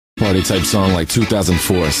party type song like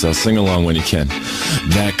 2004, so sing along when you can.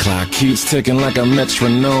 That clock keeps ticking like a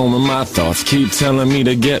metronome, and my thoughts keep telling me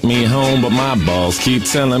to get me home, but my balls keep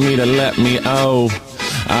telling me to let me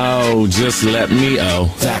just let me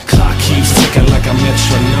That clock keeps ticking like a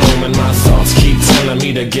metronome, and my thoughts keep telling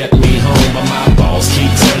me to get me home, but my balls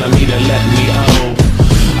keep telling me to let me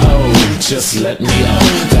just let me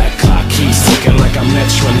That clock keeps ticking like a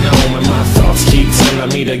metronome, and my thoughts keep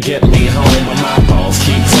telling me to get me home, but my balls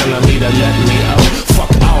keep telling me to let me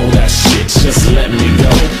Fuck all that shit, just let me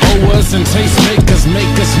go. Owers and tastemakers make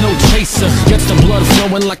us no chaser. Gets the blood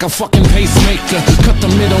flowing like a fucking pacemaker. Cut the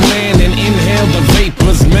middleman and inhale the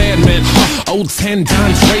vapors. Madman, old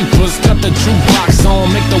 10-time drapers. Cut the jukebox on,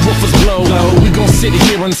 make the woofers blow. We gon' sit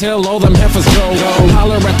here until all them heifers go.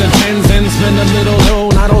 Holler at the tens and spend a little dough.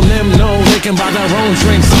 Not on them, no, they can buy their own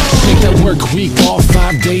drinks. Take that work week off,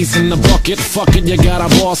 5 days in the bucket. Fuck it, you got a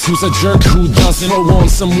boss who's a jerk who doesn't. Throw on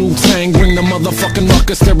some Wu-Tang, bring the motherfucking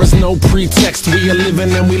ruckus. There is no pretext, we are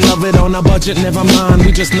living and we love it on a budget. Never mind,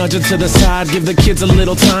 we just nudge it to the side. Give the kids a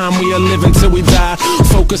little time, we are living till we die.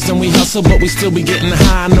 Focused and we hustle, but we still be getting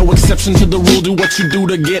high. No exception to the rule, do what you do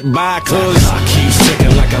to get by. Cause I keep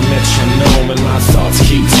ticking like a metronome, and my thoughts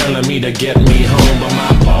keep telling me to get me home, but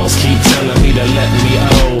my balls keep telling me to let me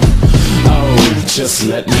just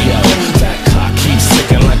let me That clock keeps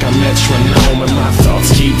ticking like a metronome, and my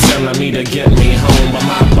thoughts keep telling me to get me home, but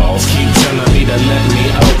my balls keep telling me to let me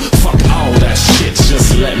Fuck all that shit,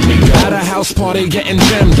 just let me go. At a house party getting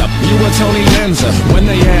jammed up, you a Tony Danza. When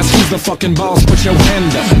they ask who's the fucking boss, put your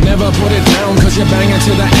hand up. Never put it down cause you're banging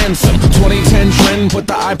to the anthem. 2010 trend, put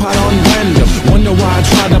the iPod on random. Wonder why I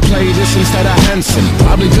tried to play this instead of Hanson.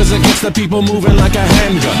 Probably cause it gets the people moving like a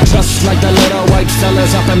handgun. Just like the little white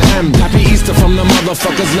fellas up in Hamden. Happy Easter from the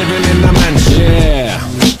motherfuckers living in the mansion. Yeah,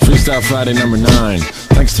 Freestyle Friday number 9.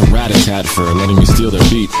 Thanks to Rat-a-Tat for letting me steal their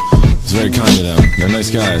beat. It's very kind of them. They're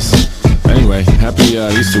nice guys. Anyway, happy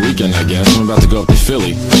Easter weekend, I guess. I'm about to go up to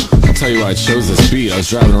Philly. I'll tell you why I chose this beat. I was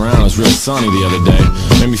driving around, it was real sunny the other day.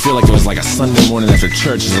 Made me feel like it was like a Sunday morning after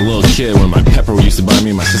church as a little kid when my pepper used to buy me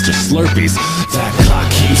and my sister Slurpees. That clock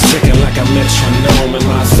keeps ticking like a metronome, and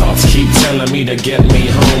my thoughts keep telling me to get me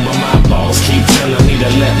home, but my balls keep telling me to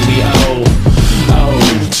let me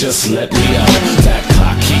just let me That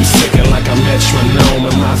clock keeps ticking like a metronome,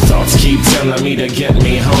 and my thoughts keep telling me to get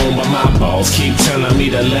me home, but my balls keep telling me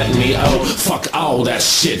to let me fuck all that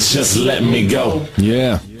shit, just let me go.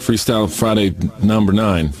 Yeah, Freestyle Friday number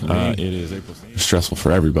 9. It is April. Stressful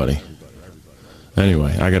for everybody.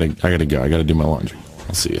 Anyway, I gotta go. I gotta do my laundry.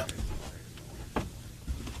 I'll see ya.